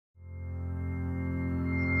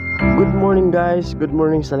Good morning guys, good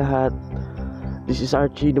morning sa lahat. This is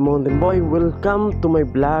Archie the Mountain Boy. Welcome to my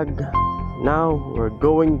vlog. Now, we're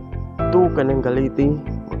going to Kananga, Leyte.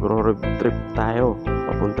 Magro-road trip tayo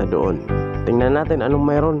papunta doon. Tingnan natin anong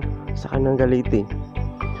mayroon sa Kananga, Leyte.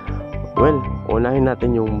 Well, unahin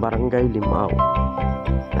natin yung barangay Lim-aw.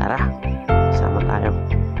 Tara, sama tayo.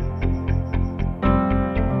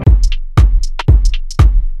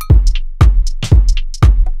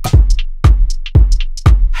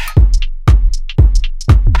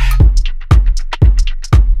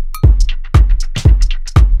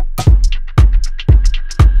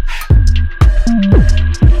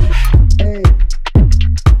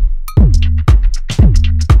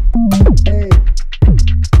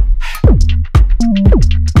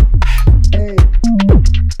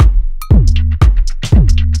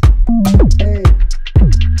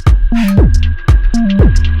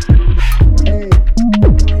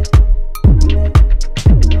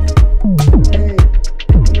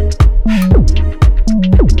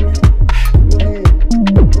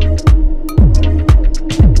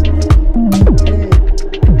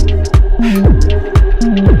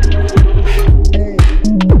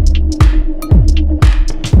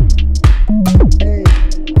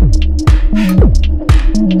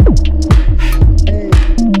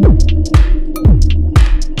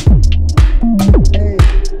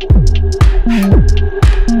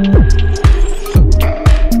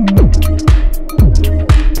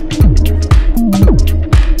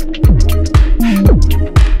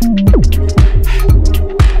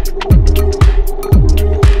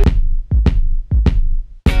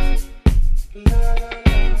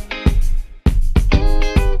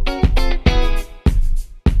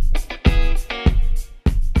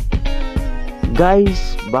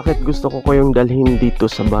 Guys, bakit gusto ko kayong dalhin dito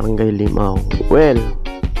sa barangay Lim-aw? Well,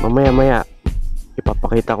 mamaya-maya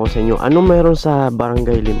ipapakita ko sa inyo ano meron sa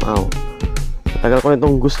barangay Lim-aw. Matagal ko na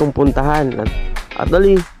itong gustong puntahan at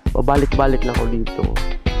dali, pabalik-balik na ako dito.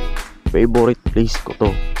 Favorite place ko to,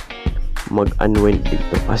 mag-unwind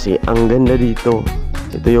dito kasi ang ganda dito.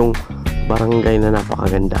 Ito yung barangay na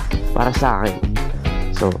napakaganda para sa akin.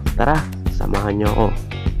 So, tara, samahan nyo ako.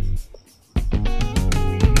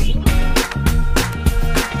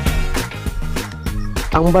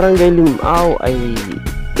 Ang barangay Lim-aw ay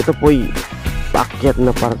ito po'y paakyat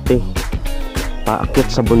na parte,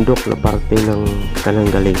 paakyat sa bundok na parte ng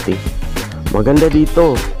Kananga, Leyte. Maganda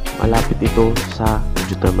dito, malapit ito sa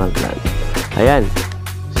geothermal plant. Ayan,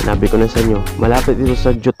 sinabi ko na sa inyo, malapit ito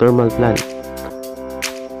sa geothermal plant.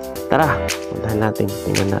 Tara, puntahan natin,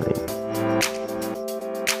 tingnan natin.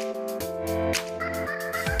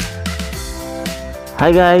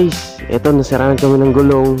 Hi guys, ito nasiraan kami ng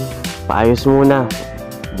gulong, paayos muna,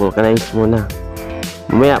 vulcanize muna.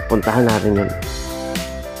 Mamaya puntahan natin yun.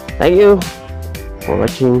 Thank you for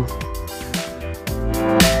watching.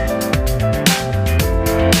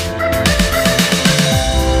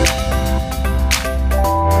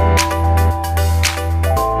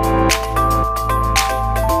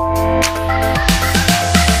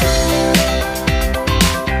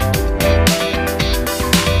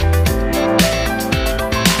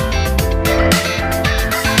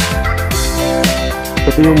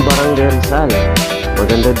 Ito yung barangay Rizal.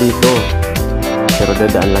 Maganda dito, pero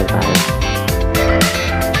dadaan lang tayo.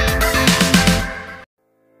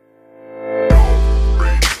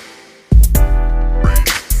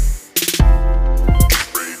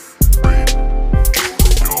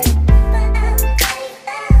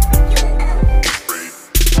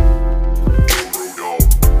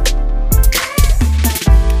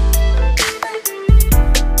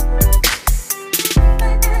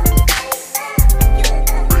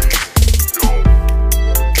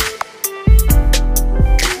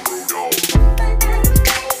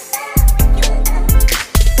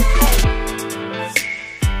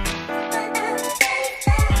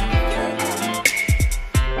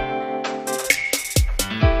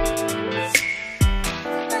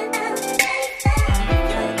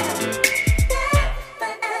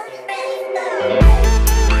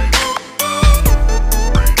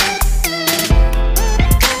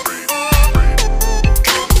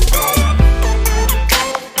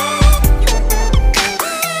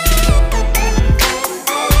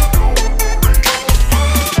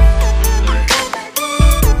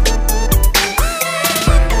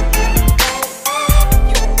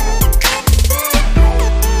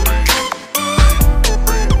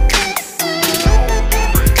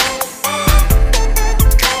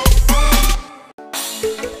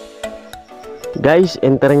 Guys,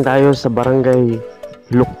 entering tayo sa barangay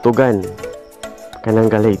Luktugan,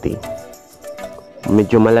 Kananga, Leyte.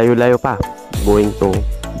 Medyo malayo-layo pa going to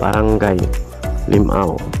barangay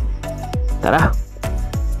Lim-aw. Tara!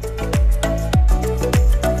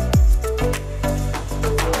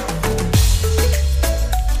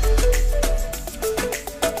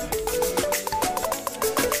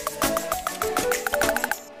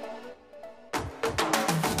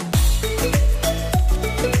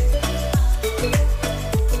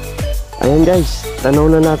 Ayan guys, tanaw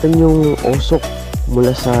na natin yung usok mula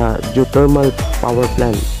sa geothermal power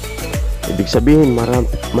plant. Ibig sabihin,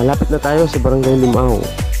 malapit na tayo sa barangay Lim-aw.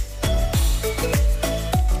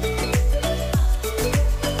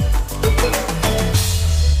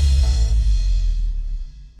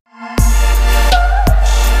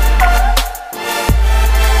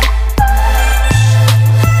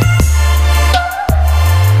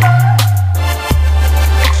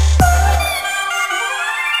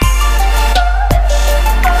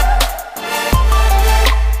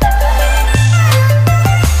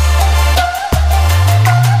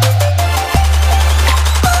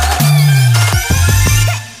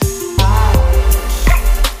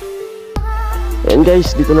 And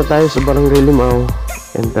guys, dito na tayo sa barangay Lim-aw.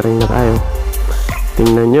 Entering na tayo.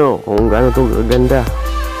 Tingnan nyo kung gaano ito ganda.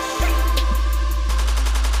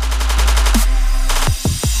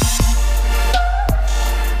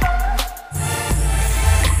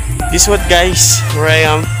 This what guys, where I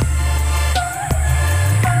am.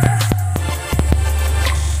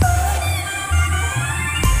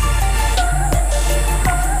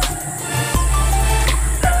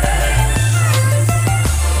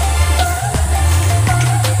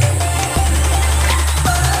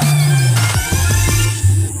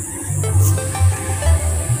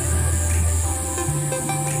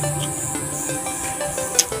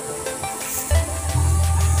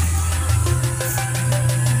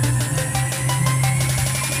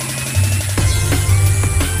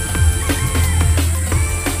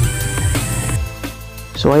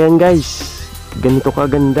 So ayan guys, ganito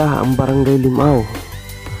kaganda ang barangay Lim-aw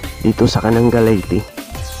dito sa Kananga, Leyte.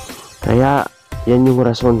 Kaya yan yung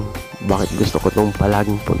rason bakit gusto ko itong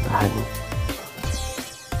palaging puntahan.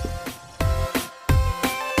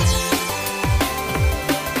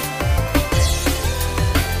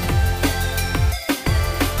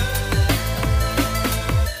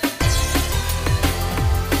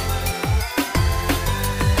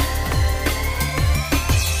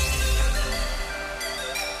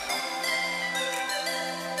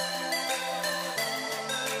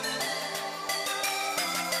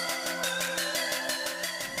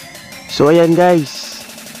 So ayan guys,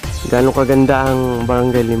 gaano kaganda ang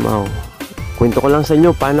barangay Lim-aw. Kwento ko lang sa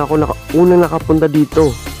inyo paano ako unang nakapunta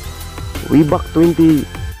dito. Way back 2013,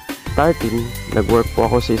 nag-work po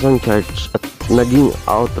ako sa isang church at naging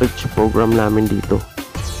outreach program namin dito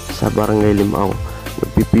sa barangay Lim-aw.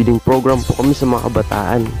 Nagpipiding program po kami sa mga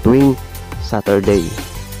kabataan tuwing Saturday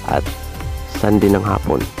at Sunday ng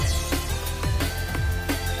hapon.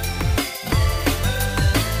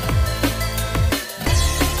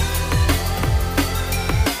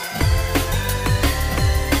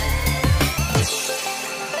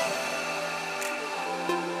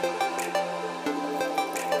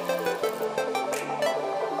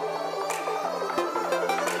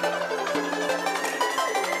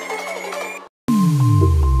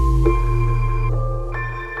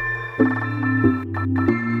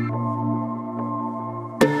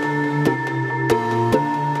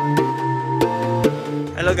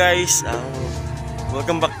 Hello guys,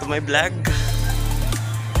 welcome back to my vlog.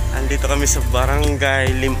 Andito kami sa barangay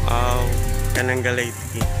Lim-aw Kananga,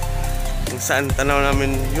 Leyte, kung saan tanaw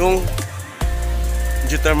namin yung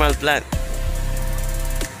geothermal plant.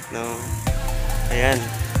 No, ayan.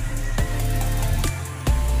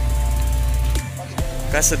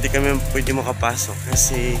 Kaso di kami pwede makapasok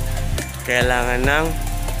kasi kailangan ng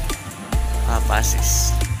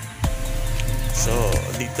passes. So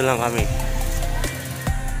dito lang kami.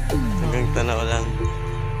 Hanggang tanaw lang.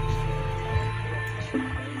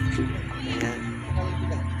 Ayan.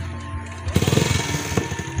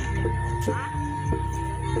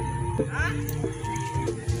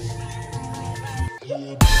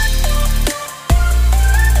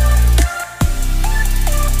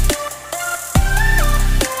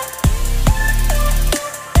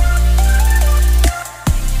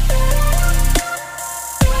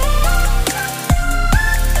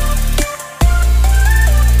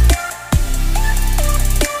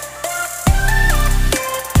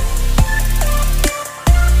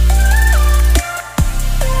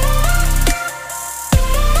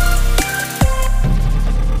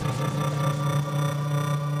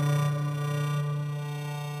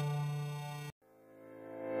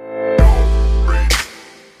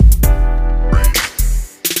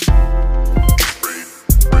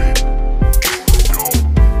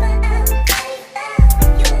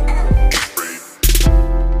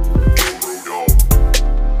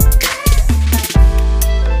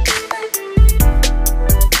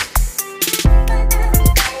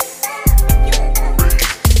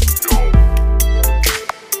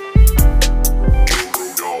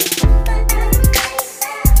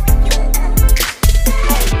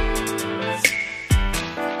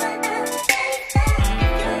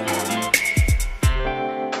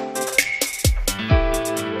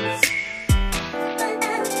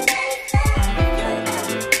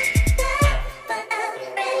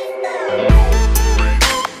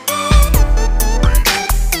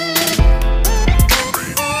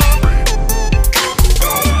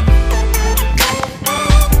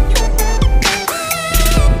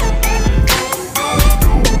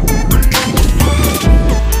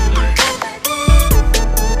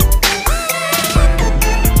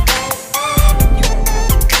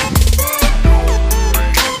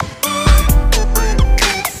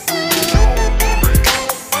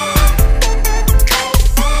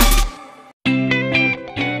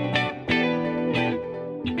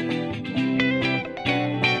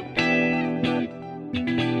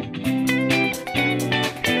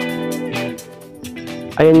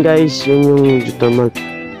 Ayan guys, yun yung geothermal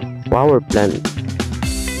power plant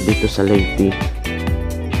dito sa Leyte.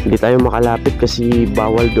 Hindi tayo makalapit kasi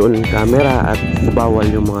bawal doon ang camera at bawal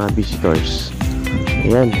yung mga visitors.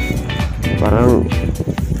 Ayan, parang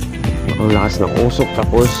ang lakas ng usok,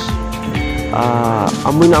 tapos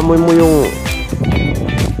amoy na amoy mo yung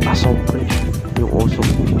asopre, yung usok,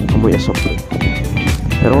 amoy asopre.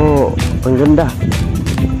 Pero ang ganda.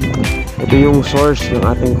 Ito yung source ng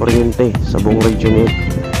ating kuryente sa buong region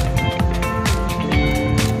 8.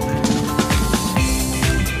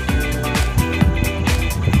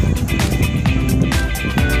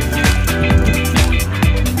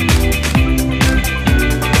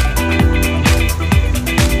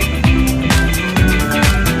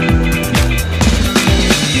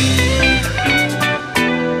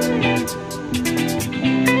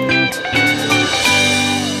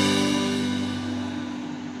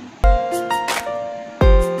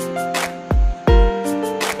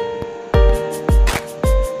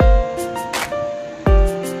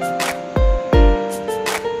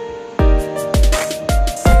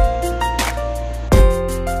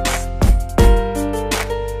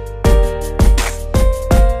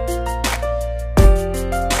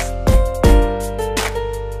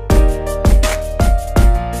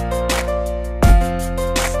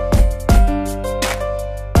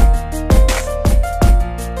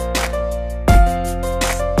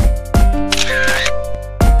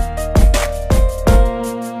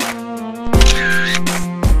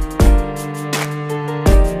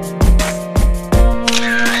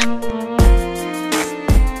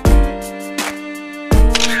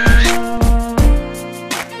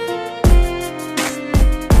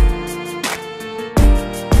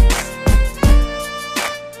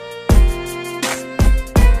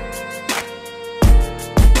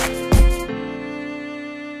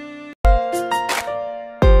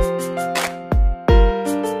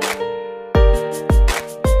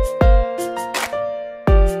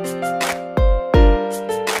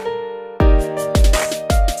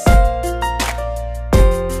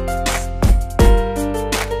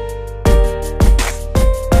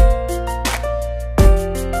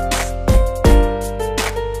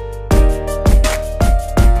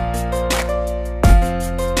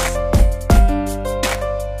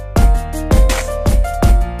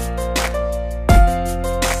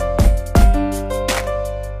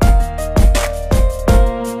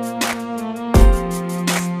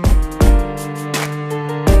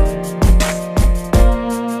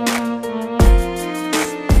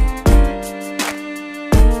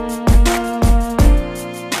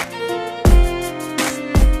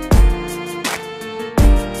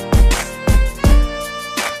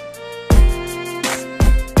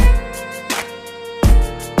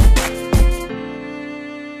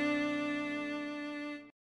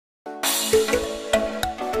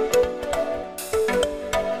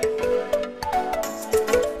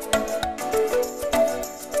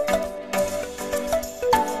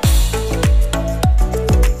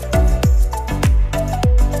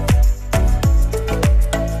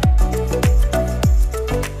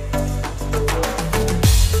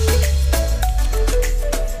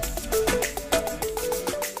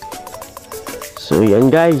 So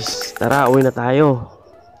yan guys, tara uwi na tayo.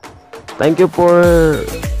 Thank you for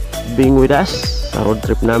being with us sa road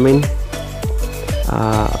trip namin.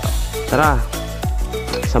 Tara,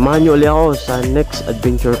 samahan nyo ulit ako sa next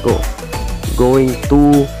adventure ko, going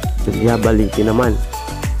to Leyte naman.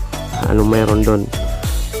 Ano mayroon doon.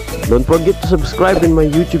 Don't forget to subscribe in my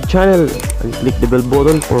YouTube channel and click the bell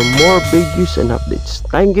button for more videos and updates.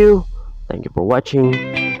 Thank you for watching.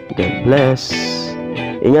 God bless.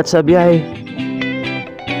 Ingat sa biyahe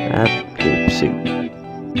at keep safe.